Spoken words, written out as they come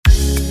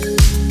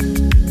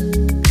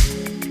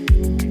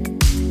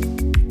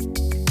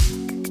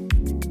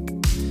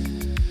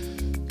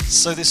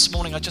So this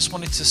morning I just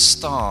wanted to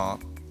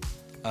start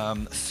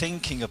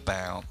thinking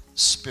about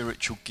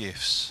spiritual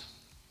gifts.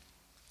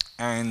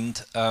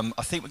 And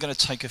I think we're going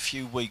to take a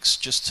few weeks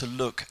just to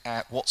look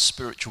at what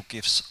spiritual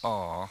gifts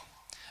are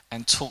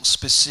and talk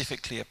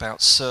specifically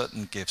about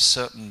certain gifts,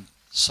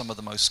 some of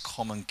the most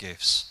common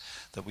gifts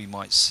that we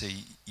might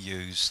see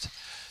used.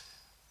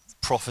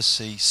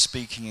 Prophecy,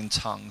 speaking in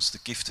tongues, the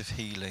gift of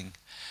healing,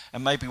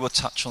 and maybe we'll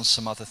touch on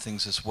some other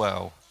things as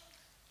well.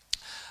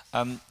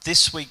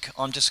 This week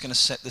I'm just going to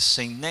set the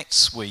scene.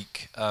 Next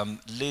week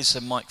Liz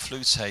and Mike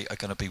Flute are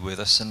going to be with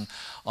us, and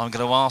I'm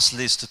going to ask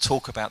Liz to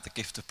talk about the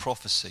gift of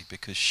prophecy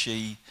because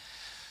she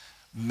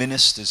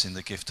ministers in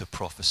the gift of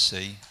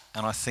prophecy,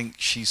 and I think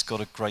she's got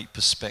a great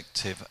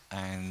perspective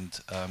and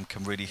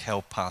can really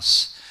help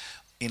us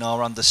in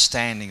our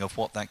understanding of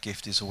what that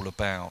gift is all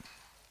about.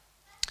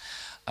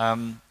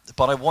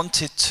 But I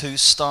wanted to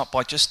start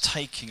by just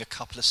taking a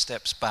couple of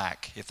steps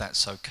back, if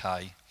that's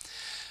okay.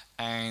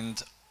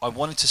 And I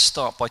wanted to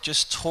start by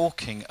just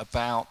talking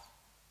about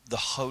the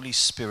Holy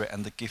Spirit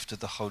and the gift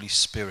of the Holy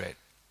Spirit.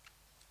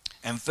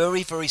 And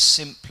very, very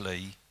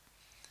simply,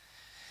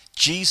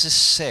 Jesus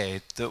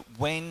said that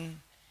when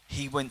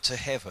he went to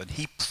heaven,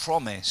 he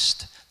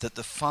promised that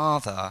the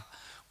Father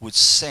would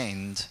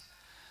send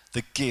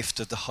the gift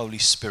of the Holy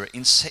Spirit.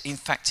 In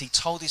fact, he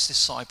told his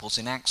disciples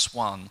in Acts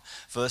 1,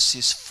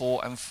 verses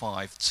 4 and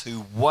 5,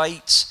 to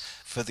wait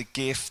for the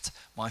gift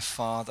my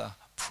Father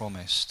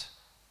promised.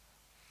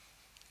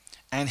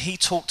 And he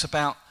talked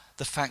about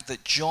the fact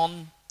that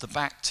John the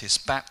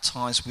Baptist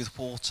baptized with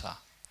water.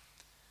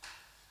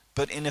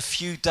 But in a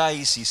few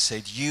days, he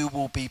said, you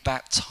will be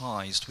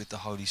baptized with the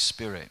Holy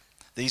Spirit.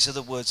 These are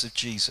the words of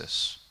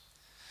Jesus.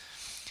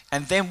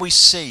 And then we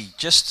see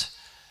just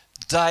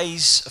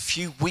days, a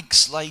few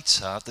weeks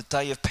later, the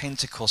day of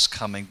Pentecost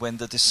coming, when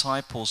the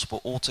disciples were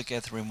all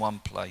together in one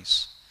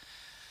place.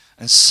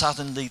 And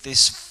suddenly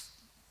this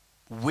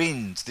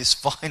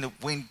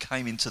violent wind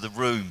came into the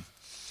room.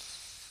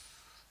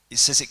 It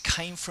says it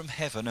came from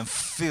heaven and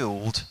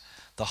filled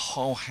the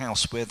whole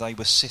house where they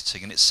were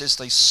sitting. And it says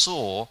they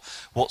saw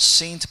what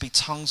seemed to be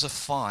tongues of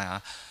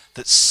fire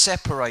that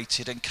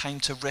separated and came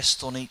to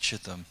rest on each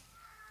of them.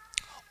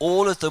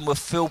 All of them were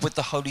filled with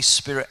the Holy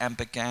Spirit and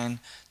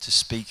began to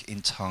speak in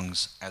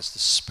tongues as the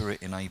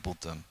Spirit enabled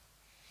them.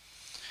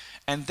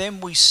 And then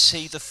we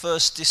see the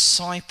first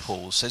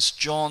disciples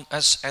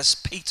as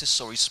Peter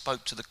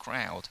spoke to the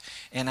crowd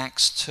in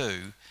Acts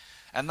 2.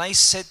 And they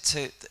said,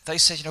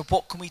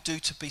 what can we do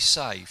to be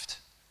saved?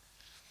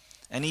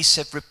 And he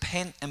said,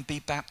 repent and be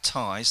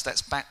baptized.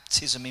 That's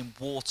baptism in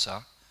water.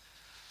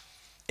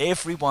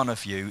 Every one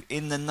of you,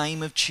 in the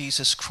name of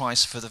Jesus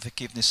Christ for the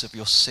forgiveness of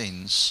your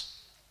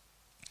sins.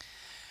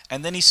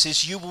 And then he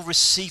says, you will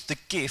receive the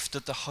gift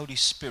of the Holy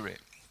Spirit.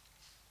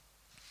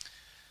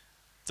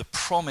 The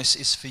promise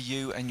is for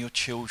you and your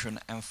children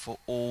and for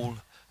all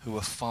who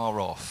are far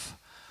off,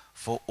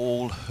 for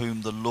all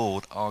whom the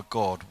Lord our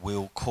God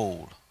will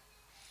call.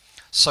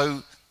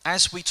 So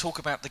as we talk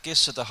about the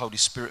gifts of the Holy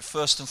Spirit,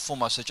 first and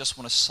foremost, I just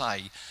want to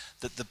say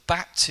that the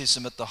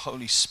baptism of the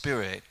Holy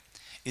Spirit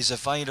is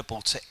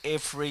available to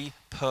every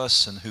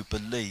person who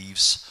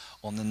believes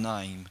on the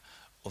name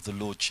of the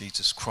Lord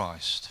Jesus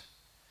Christ.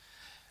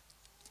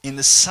 In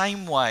the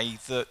same way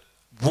that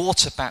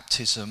water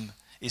baptism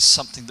is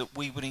something that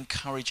we would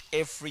encourage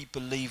every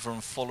believer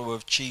and follower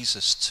of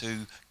Jesus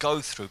to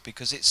go through,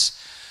 because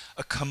it's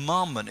a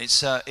commandment,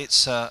 it's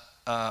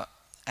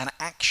an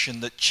action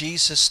that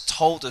Jesus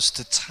told us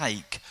to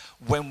take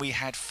when we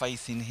had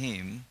faith in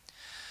him.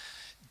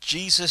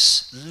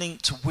 Jesus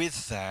linked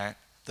with that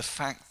the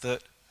fact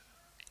that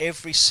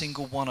every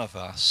single one of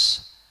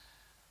us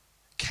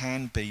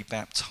can be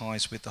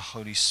baptized with the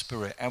Holy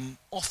Spirit. And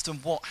often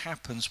what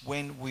happens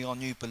when we are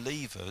new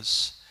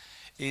believers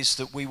is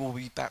that we will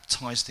be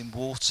baptized in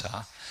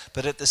water,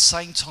 but at the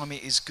same time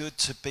it is good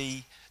to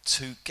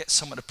get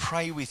someone to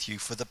pray with you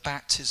for the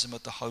baptism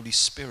of the Holy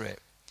Spirit.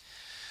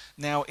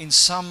 Now, in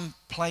some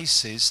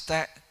places,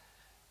 that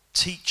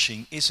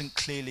teaching isn't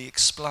clearly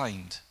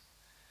explained.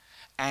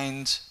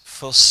 And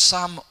for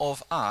some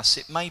of us,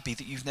 it may be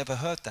that you've never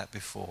heard that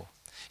before.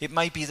 It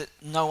may be that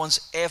no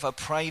one's ever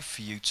prayed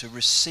for you to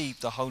receive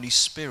the Holy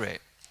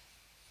Spirit.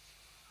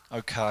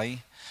 Okay?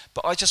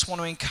 But I just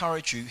want to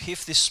encourage you,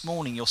 if this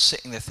morning you're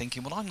sitting there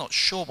thinking, well, I'm not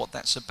sure what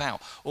that's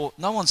about, or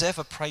no one's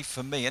ever prayed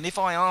for me. And if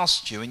I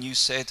asked you and you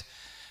said,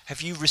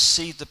 have you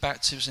received the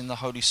baptism in the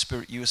Holy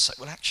Spirit? You would say,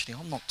 well, actually,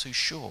 I'm not too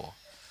sure.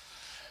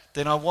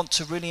 Then I want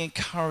to really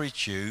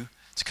encourage you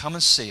to come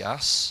and see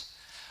us,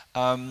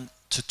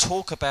 to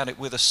talk about it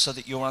with us so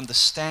that your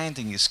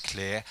understanding is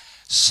clear,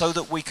 so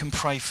that we can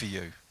pray for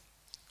you.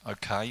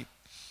 Okay?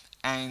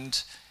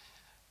 And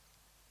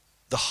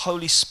the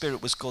Holy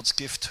Spirit was God's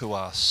gift to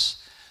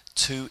us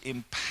to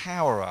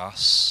empower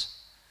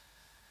us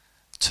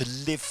to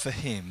live for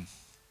him.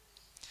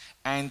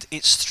 And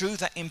it's through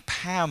that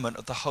empowerment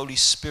of the Holy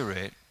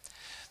Spirit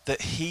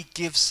that he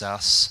gives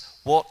us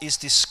what is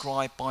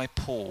described by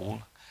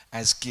Paul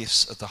as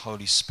gifts of the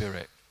Holy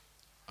Spirit.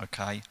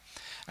 Okay?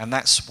 And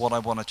that's what I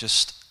want to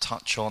just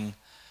touch on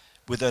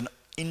with an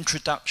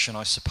introduction,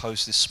 I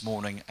suppose, this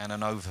morning and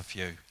an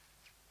overview.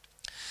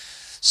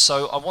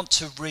 So I want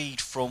to read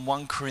from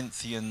 1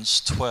 Corinthians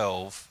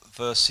 12,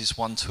 verses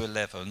 1 to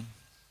 11.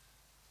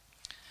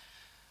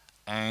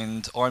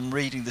 And I'm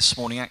reading this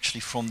morning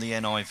actually from the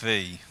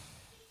NIV.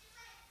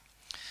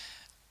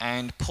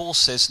 And Paul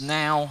says,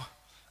 "Now,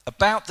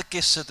 about the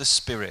gifts of the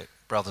Spirit,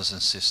 brothers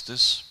and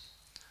sisters,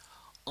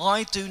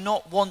 I do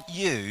not want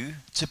you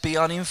to be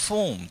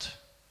uninformed.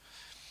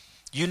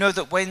 You know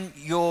that when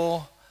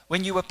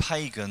you were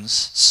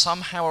pagans,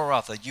 somehow or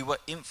other you were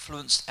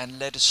influenced and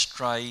led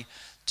astray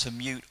to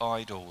mute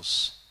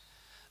idols.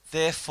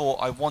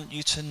 Therefore, I want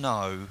you to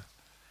know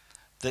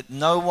that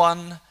no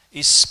one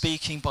is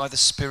speaking by the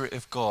Spirit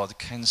of God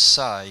can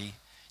say,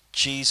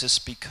 'Jesus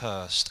be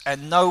cursed,'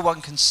 and no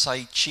one can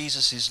say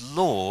Jesus is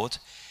Lord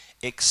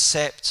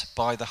except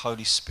by the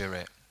Holy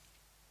Spirit.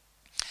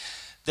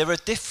 There are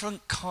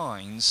different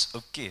kinds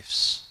of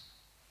gifts,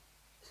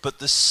 but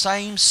the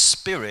same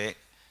Spirit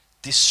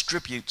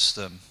distributes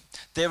them.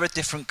 There are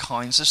different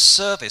kinds of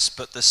service,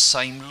 but the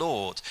same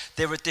Lord.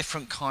 There are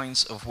different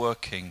kinds of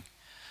working,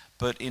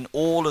 but in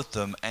all of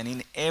them and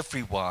in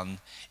everyone,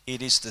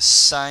 it is the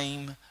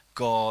same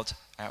God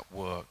at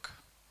work.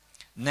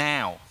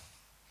 Now,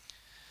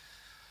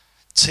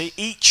 to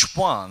each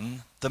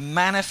one, the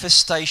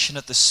manifestation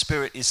of the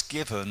Spirit is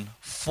given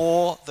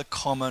for the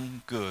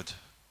common good.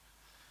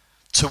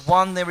 To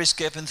one there is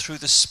given through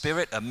the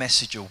Spirit a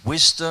message of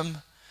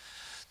wisdom,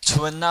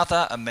 to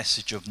another a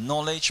message of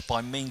knowledge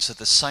by means of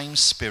the same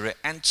Spirit,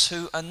 and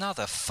to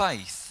another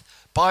faith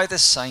by the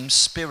same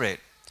Spirit,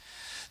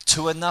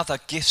 to another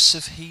gifts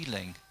of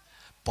healing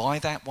by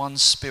that one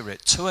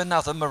Spirit, to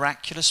another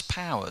miraculous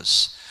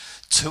powers,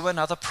 to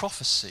another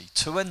prophecy,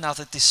 to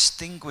another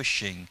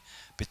distinguishing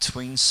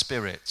between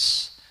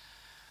spirits,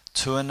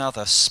 to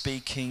another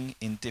speaking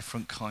in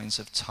different kinds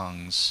of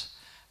tongues,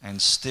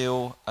 and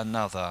still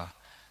another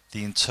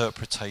the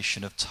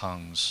interpretation of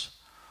tongues.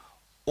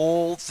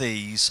 All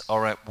these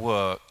are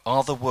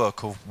the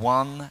work of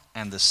one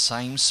and the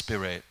same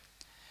Spirit,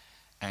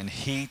 and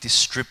he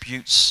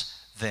distributes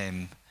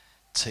them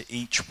to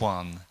each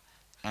one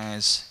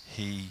as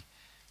he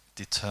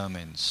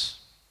determines."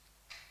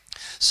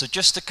 So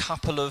just a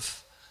couple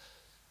of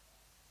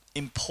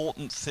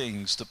important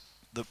things that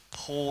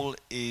Paul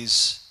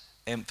is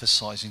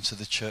emphasizing to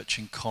the church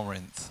in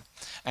Corinth.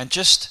 And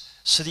just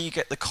so that you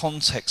get the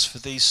context for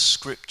these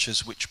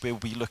scriptures which we'll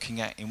be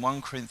looking at in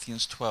 1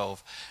 Corinthians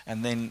 12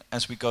 and then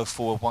as we go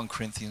forward 1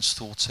 Corinthians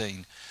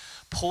 14,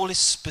 Paul is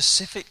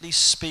specifically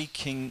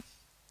speaking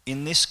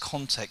in this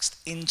context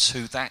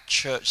into that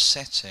church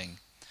setting.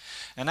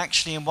 And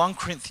actually in 1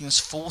 Corinthians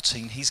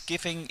 14 he's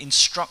giving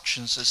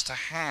instructions as to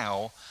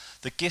how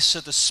the gifts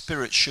of the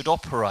Spirit should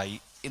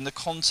operate in the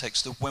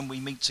context of when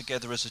we meet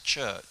together as a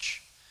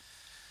church.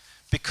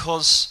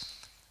 Because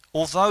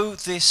although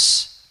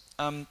this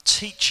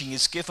teaching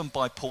is given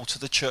by Paul to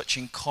the church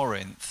in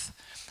Corinth,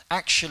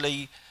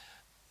 actually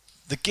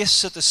the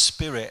gifts of the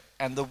Spirit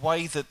and the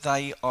way that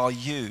they are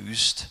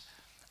used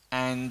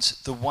and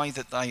the way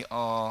that they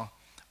are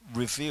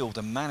revealed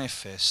and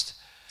manifest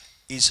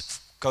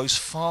goes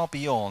far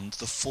beyond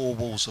the four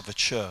walls of a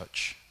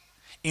church.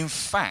 In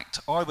fact,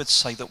 I would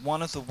say that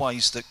one of the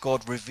ways that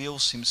God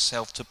reveals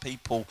himself to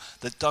people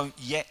that don't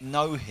yet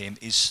know him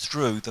is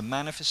through the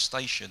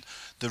manifestation,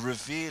 the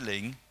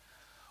revealing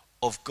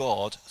of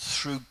God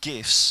through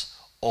gifts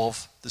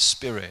of the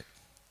Spirit.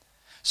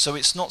 So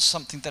it's not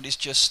something that is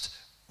just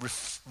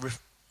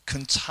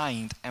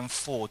contained and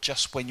for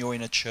just when you're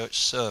in a church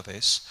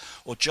service,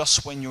 or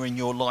just when you're in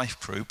your life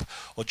group,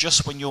 or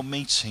just when you're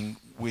meeting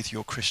with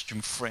your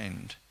Christian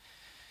friend.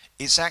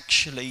 It's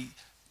actually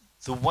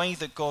the way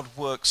that God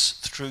works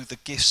through the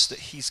gifts that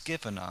he's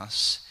given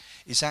us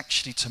is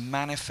actually to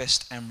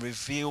manifest and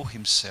reveal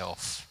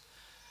himself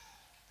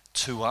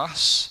to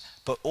us,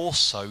 but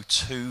also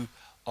to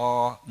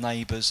our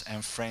neighbours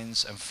and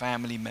friends and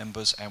family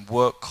members and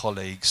work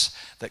colleagues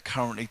that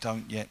currently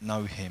don't yet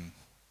know him.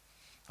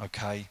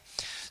 Okay?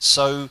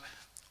 So,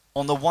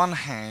 on the one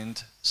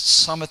hand,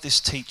 some of this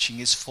teaching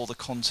is for the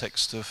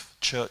context of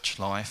church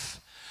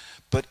life,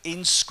 but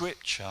in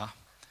Scripture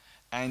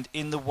and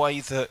in the way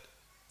that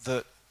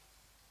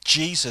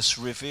Jesus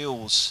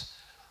reveals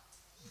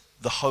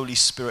the Holy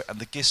Spirit and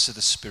the gifts of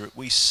the Spirit,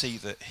 we see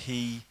that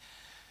he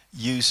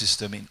uses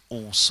them in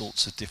all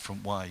sorts of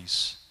different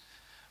ways.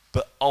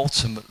 But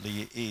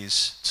ultimately it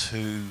is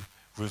to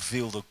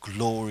reveal the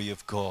glory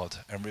of God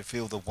and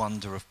reveal the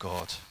wonder of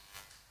God.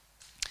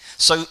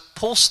 So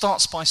Paul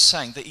starts by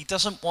saying that he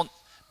doesn't want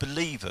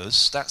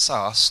believers, that's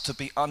us, to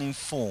be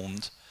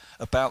uninformed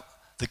about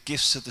the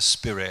gifts of the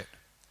Spirit.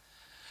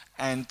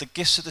 And the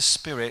gifts of the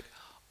Spirit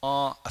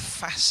are a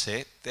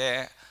facet,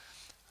 they're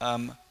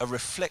a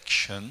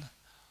reflection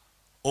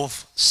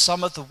of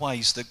some of the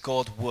ways that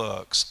God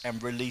works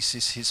and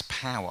releases his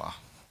power.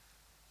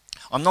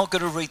 I'm not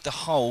going to read the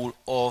whole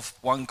of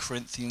 1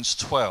 Corinthians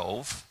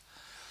 12,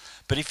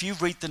 but if you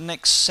read the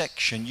next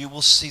section, you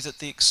will see that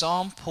the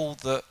example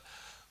that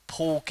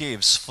Paul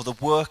gives for the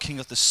working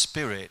of the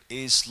Spirit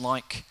is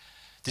like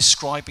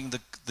describing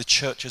the the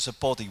church as a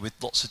body with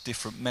lots of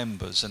different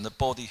members, and the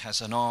body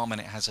has an arm and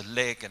it has a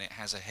leg and it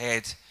has a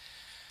head,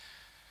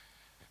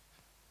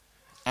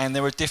 and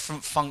there are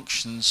different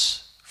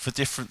functions for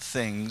different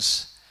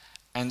things,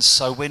 and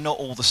so we're not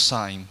all the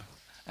same,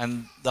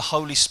 and the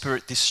Holy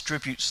Spirit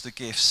distributes the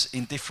gifts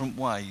in different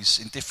ways,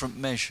 in different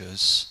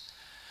measures,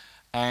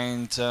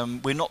 and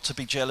we're not to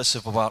be jealous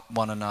of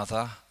one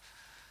another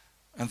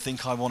and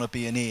think, I want to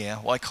be an ear,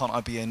 why can't I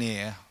be an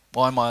ear,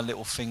 why am I a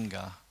little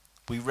finger?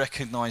 We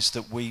recognise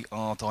that we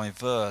are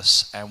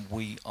diverse and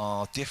we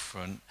are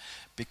different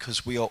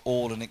because we are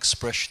all an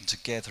expression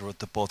together of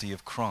the body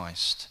of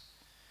Christ.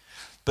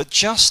 But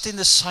just in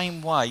the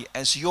same way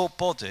as your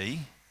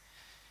body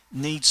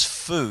needs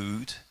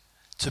food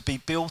to be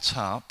built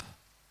up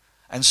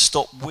and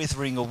stop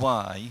withering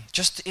away,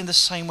 just in the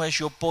same way as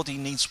your body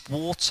needs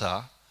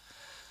water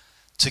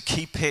to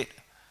keep it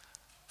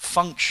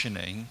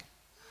functioning,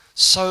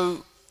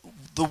 so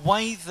the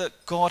way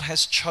that God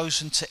has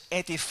chosen to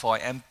edify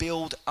and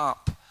build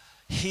up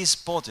his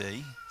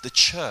body, the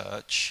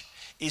church,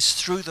 is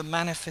through the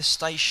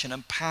manifestation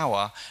and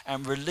power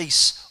and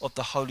release of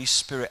the Holy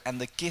Spirit and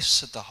the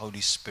gifts of the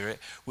Holy Spirit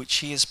which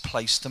he has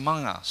placed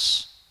among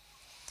us.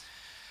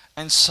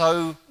 And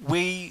so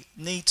we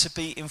need to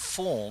be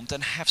informed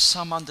and have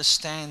some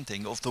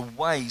understanding of the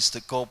ways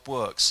that God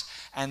works.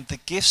 And the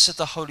gifts of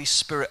the Holy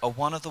Spirit are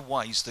one of the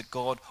ways that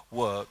God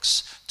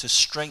works to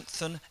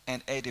strengthen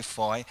and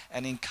edify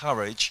and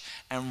encourage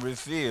and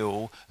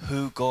reveal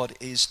who God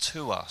is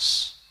to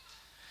us.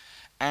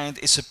 And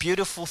it's a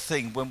beautiful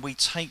thing when we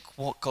take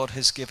what God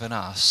has given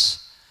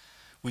us,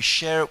 we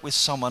share it with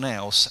someone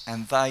else,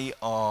 and they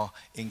are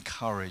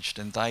encouraged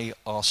and they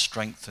are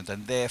strengthened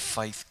and their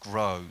faith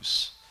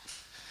grows.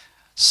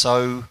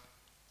 So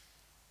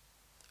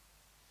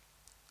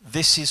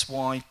this is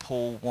why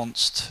Paul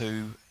wants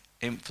to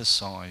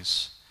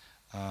emphasize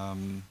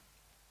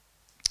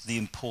the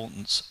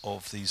importance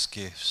of these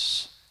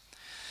gifts.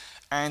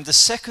 And the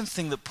second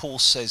thing that Paul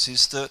says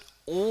is that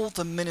all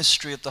the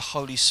ministry of the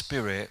Holy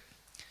Spirit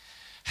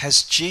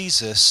has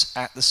Jesus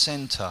at the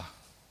center.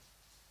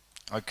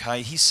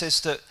 Okay, he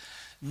says that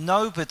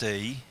no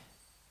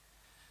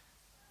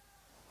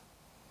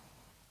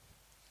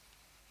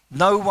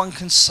one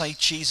can say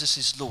Jesus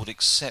is Lord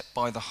except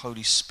by the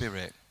Holy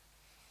Spirit.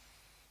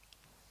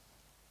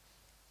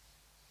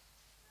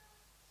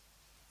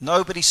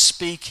 Nobody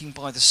speaking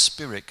by the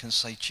Spirit can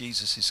say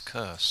Jesus is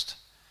cursed.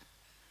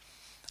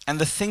 And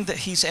the thing that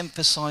he's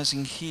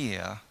emphasizing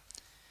here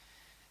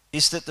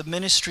is that the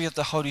ministry of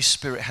the Holy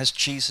Spirit has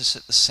Jesus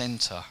at the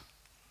center.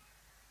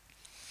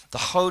 The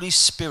Holy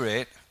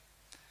Spirit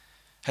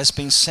has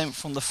been sent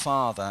from the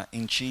Father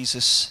in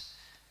Jesus'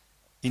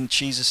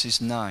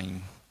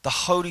 name. The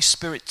Holy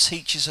Spirit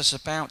teaches us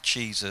about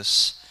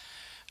Jesus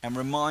and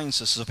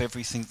reminds us of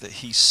everything that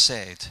he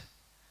said.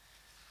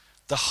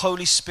 The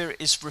Holy Spirit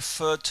is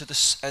referred to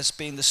as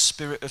being the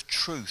Spirit of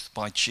truth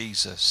by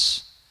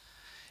Jesus,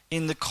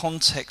 in the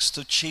context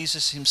of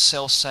Jesus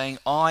himself saying,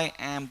 I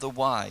am the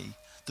way,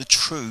 the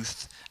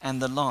truth,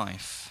 and the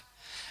life.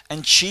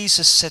 And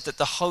Jesus said that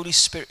the Holy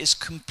Spirit is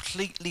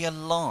completely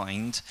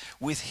aligned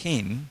with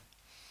him,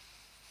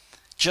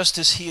 just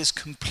as he is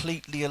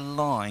completely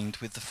aligned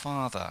with the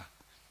Father.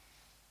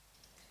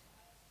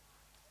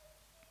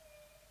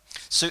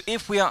 So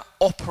if we are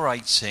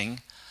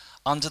operating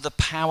under the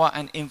power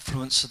and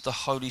influence of the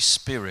Holy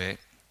Spirit,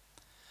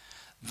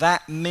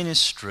 that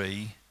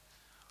ministry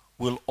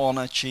will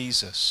honor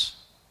Jesus.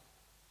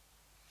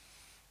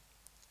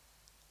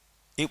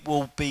 It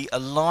will be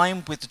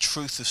aligned with the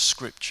truth of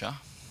Scripture.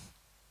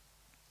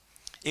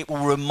 It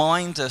will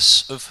remind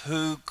us of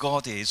who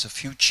God is, of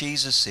who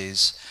Jesus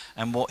is,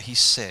 and what he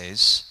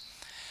says.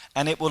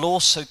 And it will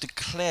also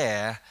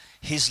declare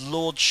his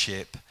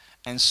lordship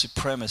and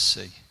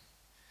supremacy,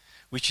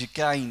 which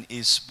again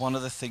is one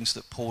of the things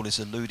that Paul is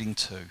alluding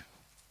to.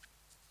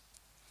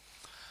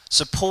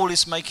 So Paul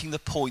is making the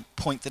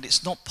point that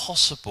it's not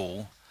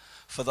possible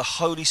for the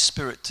Holy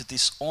Spirit to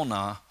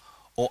dishonor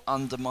or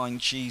undermine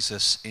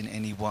Jesus in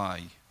any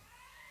way.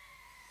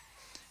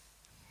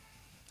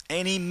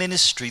 Any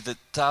ministry that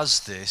does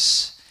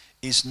this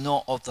is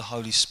not of the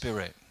Holy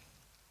Spirit.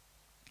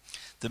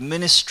 The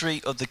ministry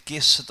of the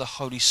gifts of the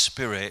Holy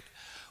Spirit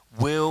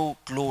will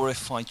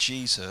glorify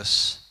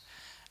Jesus,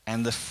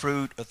 and the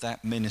fruit of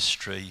that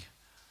ministry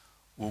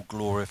will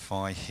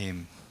glorify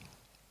him.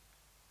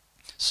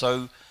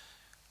 So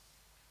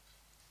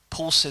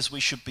Paul says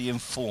we should be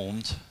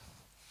informed.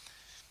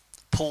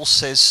 Paul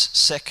says,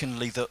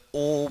 secondly, that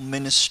all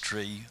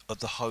ministry of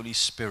the Holy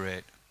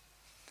Spirit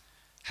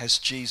has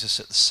Jesus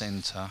at the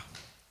center.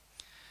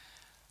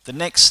 The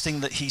next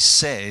thing that he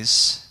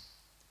says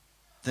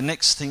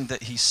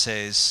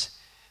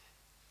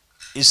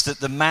is that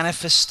the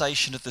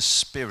manifestation of the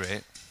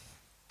Spirit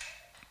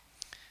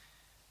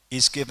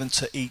is given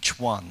to each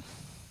one.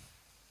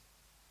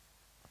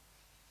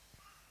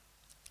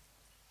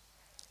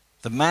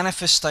 The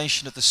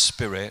manifestation of the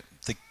Spirit,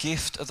 the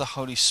gift of the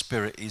Holy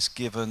Spirit, is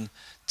given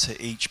to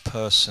each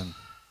person.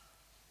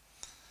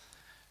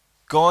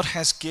 God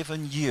has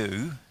given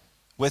you,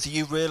 whether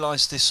you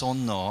realize this or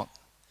not,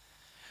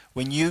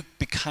 when you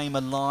became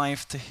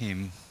alive to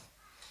him,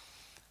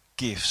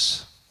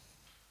 gifts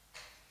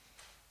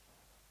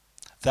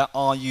that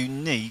are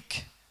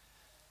unique,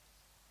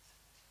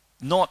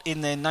 not in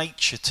their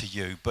nature to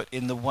you, but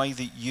in the way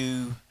that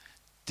you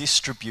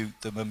distribute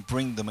them and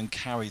bring them and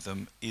carry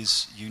them,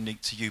 is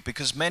unique to you.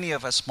 Because many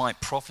of us might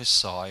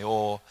prophesy,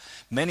 or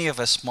many of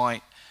us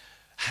might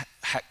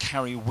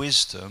carry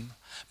wisdom,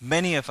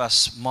 many of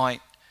us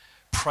might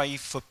pray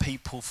for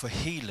people for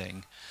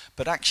healing,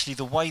 but actually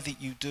the way that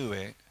you do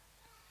it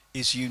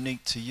is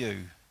unique to you.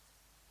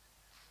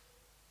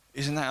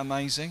 Isn't that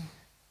amazing?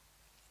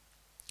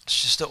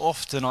 It's just that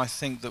often I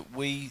think that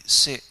we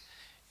sit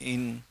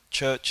in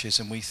churches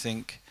and we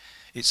think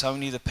it's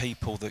only the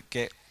people that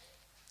get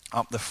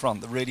up the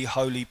front, the really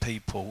holy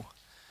people,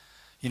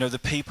 you know, the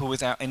people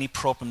without any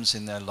problems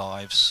in their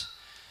lives,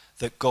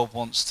 that God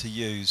wants to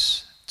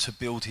use to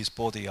build his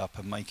body up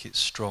and make it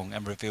strong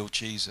and reveal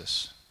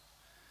Jesus.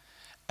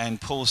 And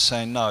Paul's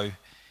saying no.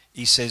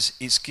 He says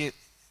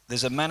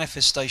there's a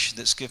manifestation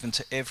that's given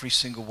to every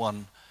single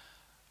one,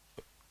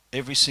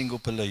 every single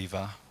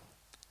believer.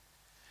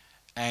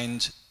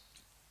 And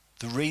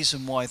the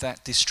reason why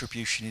that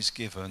distribution is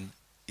given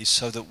is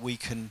so that we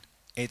can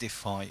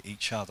edify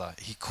each other.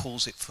 He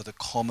calls it for the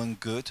common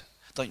good.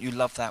 Don't you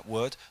love that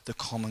word, the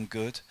common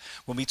good?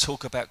 When we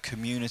talk about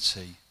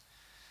community,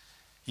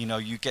 you know,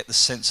 you get the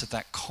sense of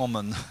that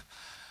common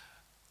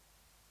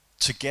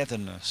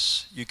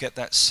togetherness. You get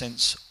that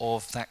sense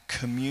of that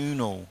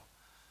communal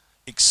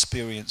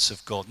experience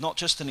of God. Not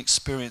just an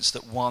experience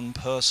that one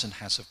person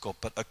has of God,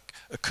 but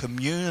a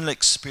communal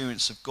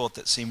experience of God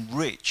that's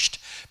enriched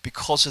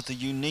because of the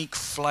unique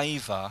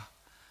flavour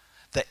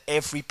that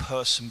every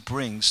person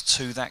brings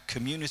to that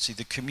community.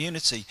 The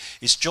community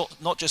is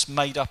not just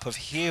made up of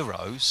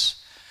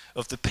heroes,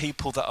 of the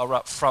people that are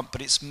up front,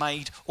 but it's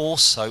made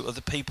also of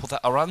the people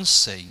that are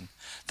unseen,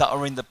 that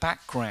are in the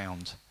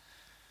background.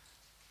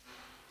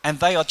 And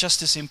they are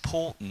just as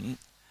important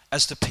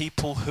as the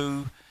people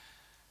who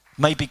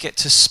maybe get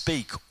to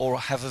speak or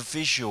have a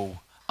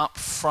visual up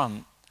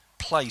front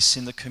place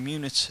in the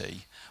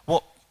community.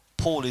 What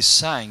Paul is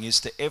saying is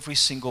that every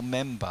single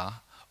member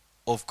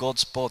of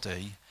God's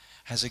body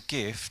has a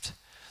gift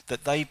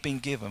that they've been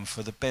given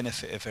for the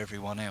benefit of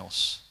everyone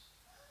else.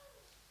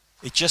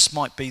 It just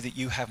might be that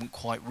you haven't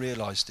quite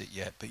realized it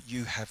yet, but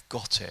you have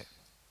got it.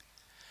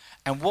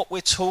 And what we're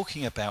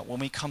talking about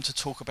when we come to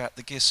talk about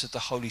the gifts of the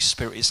Holy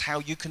Spirit is how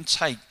you can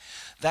take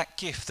that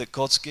gift that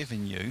God's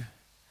given you,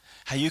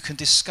 how you can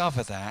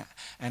discover that,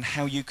 and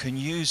how you can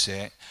use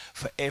it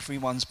for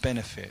everyone's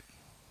benefit,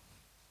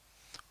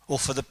 or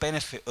for the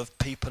benefit of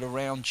people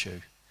around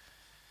you.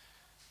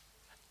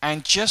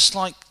 And just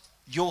like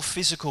your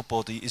physical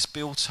body is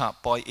built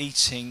up by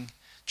eating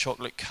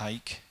chocolate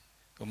cake,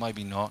 or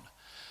maybe not,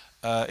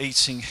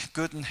 eating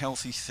good and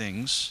healthy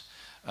things,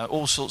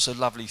 all sorts of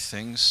lovely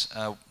things,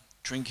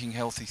 drinking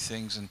healthy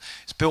things, and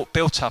it's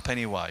built up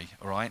anyway,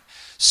 all right?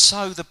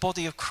 So the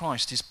body of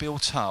Christ is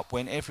built up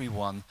when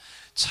everyone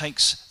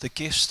takes the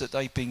gifts that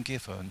they've been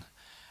given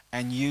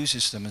and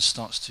uses them and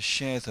starts to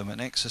share them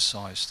and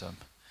exercise them.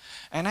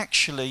 And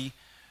actually,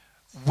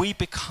 we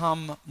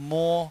become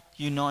more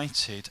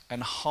united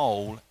and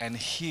whole and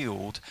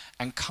healed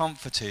and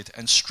comforted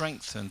and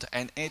strengthened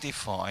and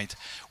edified.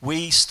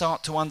 We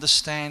start to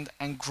understand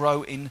and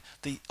grow in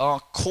our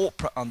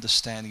corporate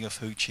understanding of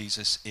who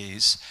Jesus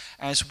is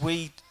as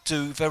we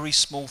do very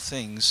small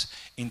things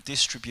in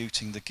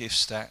distributing the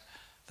gifts that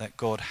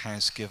God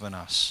has given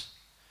us.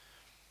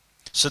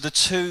 So the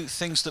two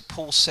things that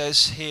Paul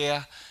says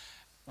here,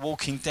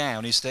 walking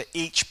down, is that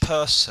each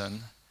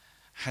person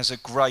has a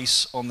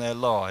grace on their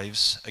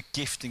lives, a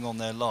gifting on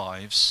their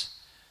lives,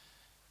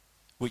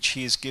 which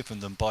he has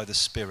given them by the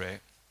Spirit.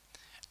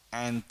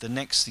 And the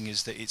next thing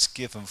is that it's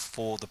given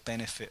for the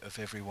benefit of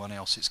everyone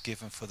else. It's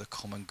given for the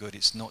common good.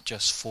 It's not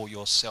just for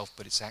yourself,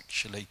 but it's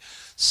actually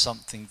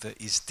something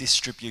that is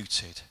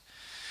distributed.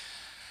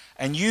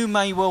 And you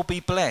may well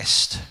be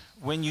blessed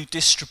when you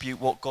distribute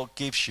what God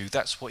gives you.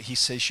 That's what he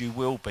says you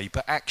will be.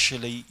 But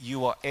actually,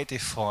 you are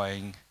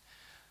edifying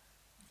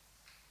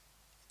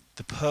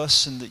the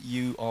person that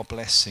you are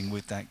blessing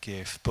with that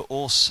gift, but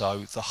also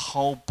the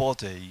whole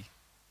body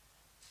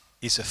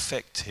is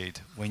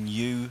affected when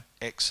you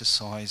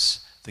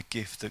exercise the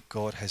gift that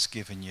God has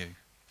given you.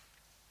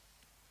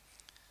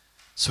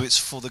 So it's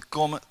for the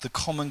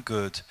common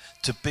good,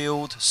 to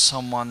build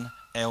someone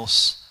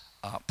else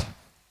up.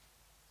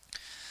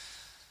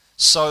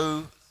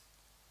 So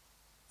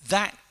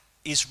that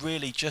is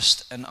really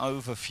just an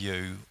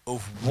overview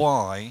of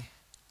why,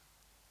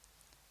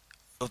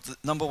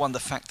 number one, the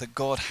fact that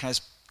God has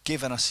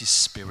given us his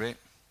Spirit,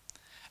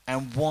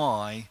 and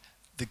why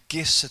the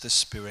gifts of the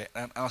Spirit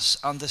and us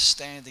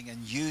understanding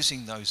and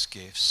using those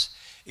gifts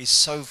is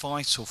so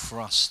vital for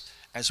us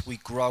as we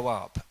grow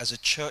up as a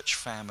church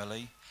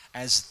family,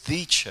 as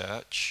the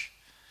church,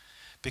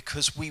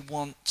 because we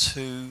want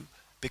to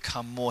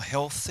become more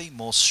healthy,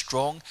 more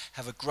strong,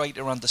 have a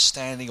greater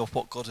understanding of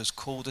what God has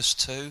called us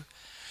to,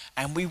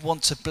 And we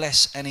want to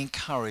bless and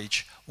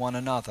encourage one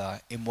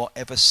another in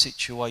whatever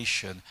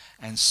situation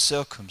and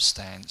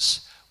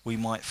circumstance we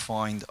might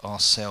find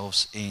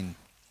ourselves in.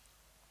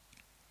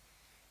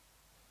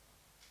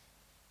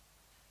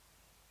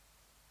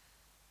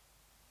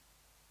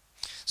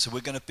 So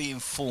we're going to be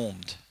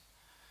informed.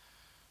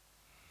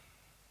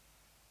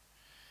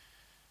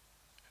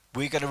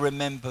 We're going to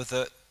remember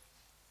that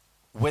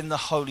when the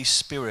Holy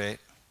Spirit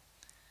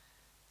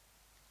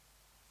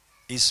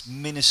is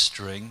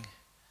ministering,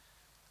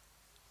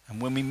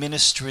 and when we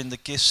minister in the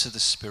gifts of the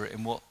Spirit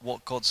and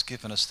what God's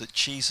given us, that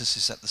Jesus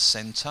is at the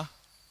centre.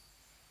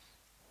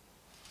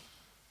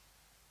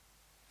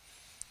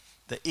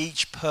 That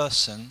each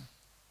person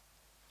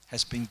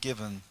has been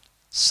given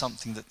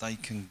something that they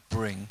can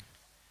bring,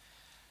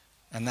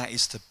 and that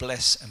is to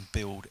bless and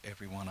build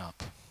everyone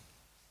up.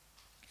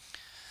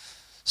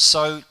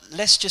 So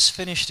let's just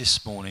finish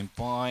this morning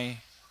by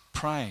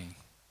praying.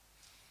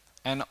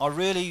 And I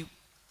really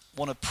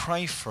want to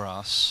pray for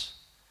us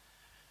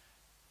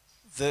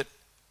that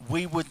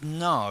we would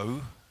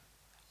know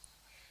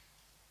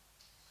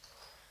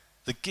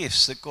the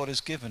gifts that God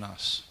has given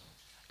us.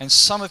 And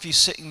some of you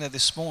sitting there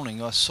this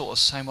morning are sort of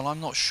saying, well,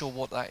 I'm not sure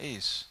what that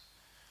is.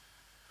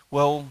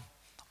 Well,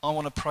 I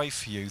want to pray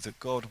for you that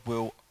God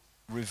will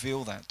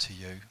reveal that to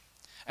you.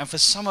 And for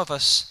some of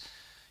us,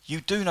 you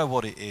do know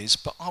what it is,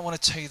 but I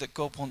want to tell you that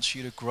God wants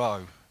you to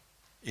grow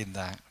in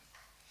that.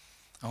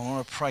 I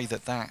want to pray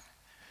that that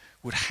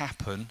would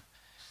happen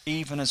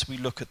even as we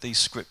look at these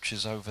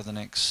scriptures over the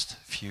next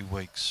few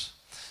weeks.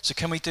 So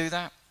can we do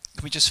that?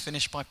 Can we just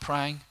finish by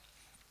praying?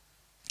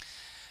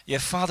 Yeah,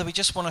 Father, we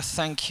just want to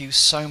thank you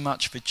so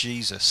much for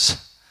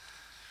Jesus.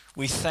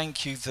 We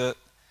thank you that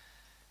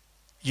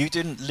you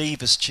didn't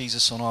leave us,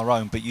 Jesus, on our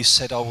own, but you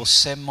said, I will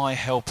send my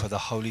helper, the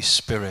Holy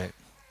Spirit.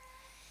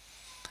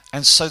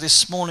 And so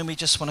this morning we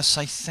just want to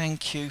say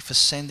thank you for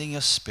sending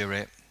your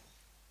Spirit.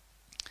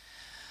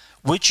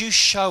 Would you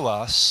show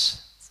us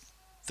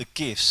the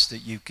gifts that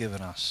you've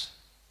given us?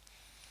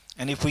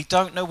 And if we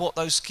don't know what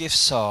those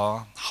gifts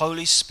are,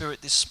 Holy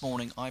Spirit, this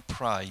morning I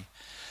pray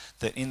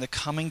that in the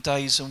coming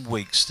days and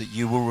weeks that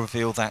you will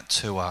reveal that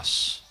to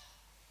us.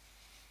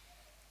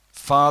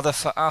 Father,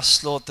 for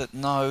us, Lord, that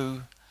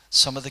know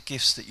some of the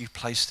gifts that you've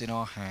placed in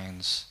our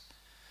hands,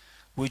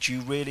 would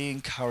you really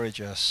encourage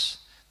us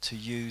to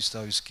use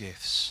those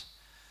gifts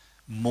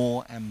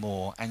more and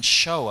more and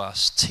show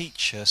us,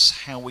 teach us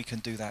how we can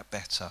do that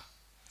better.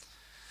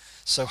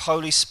 So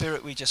Holy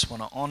Spirit, we just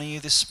want to honour you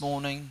this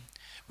morning.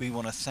 We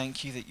want to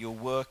thank you that you're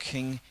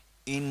working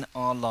in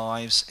our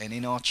lives and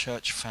in our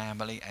church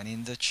family and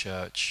in the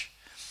church.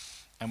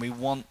 And we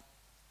want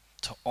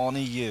to honour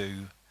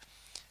you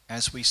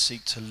as we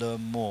seek to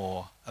learn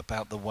more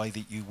about the way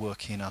that you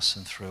work in us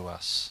and through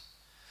us.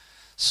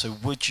 So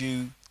would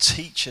you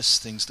teach us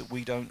things that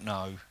we don't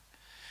know?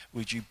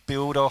 Would you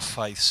build our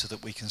faith so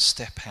that we can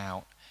step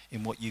out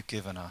in what you've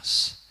given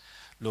us?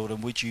 Lord,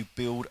 and would you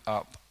build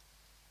up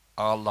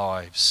our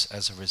lives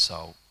as a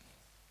result?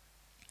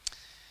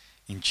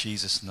 In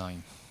Jesus'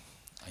 name,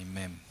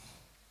 amen.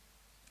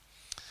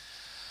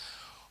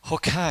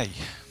 Okay,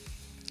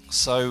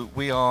 so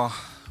we are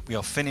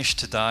finished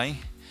today.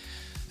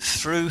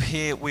 Through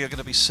here we are going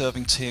to be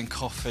serving tea and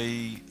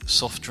coffee,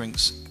 soft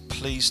drinks.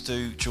 Please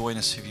do join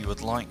us if you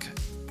would like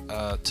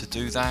to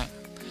do that.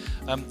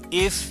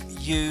 If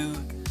you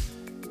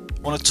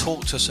want to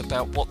talk to us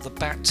about what the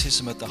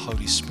baptism of the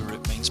Holy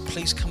Spirit means,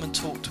 please come and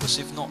talk to us.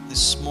 If not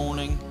this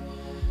morning,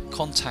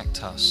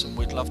 contact us and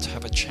we'd love to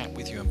have a chat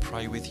with you and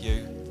pray with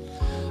you.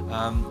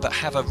 But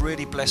have a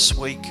really blessed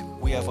week.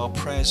 We have our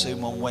prayer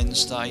Zoom on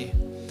Wednesday.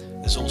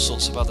 There's all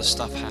sorts of other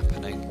stuff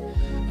happening,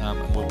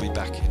 and we'll be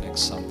back here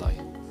next Sunday.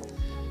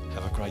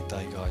 Have a great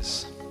day,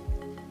 guys.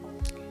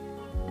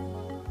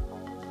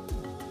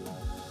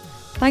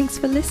 Thanks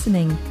for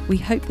listening. We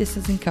hope this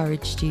has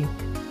encouraged you.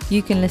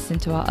 You can listen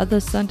to our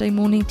other Sunday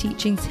morning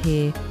teachings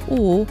here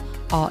or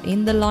our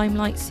In the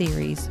Limelight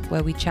series,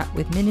 where we chat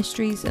with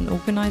ministries and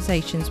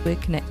organisations we're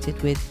connected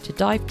with to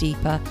dive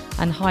deeper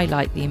and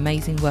highlight the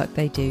amazing work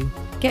they do.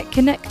 Get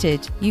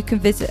connected. You can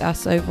visit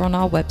us over on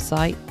our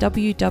website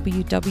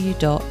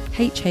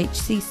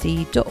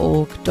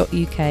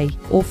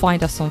www.hhcc.org.uk or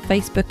find us on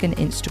Facebook and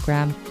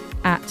Instagram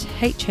at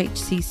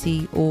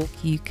hhcc.org.uk.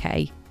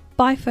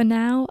 Bye for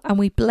now, and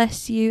we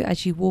bless you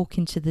as you walk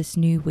into this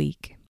new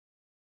week.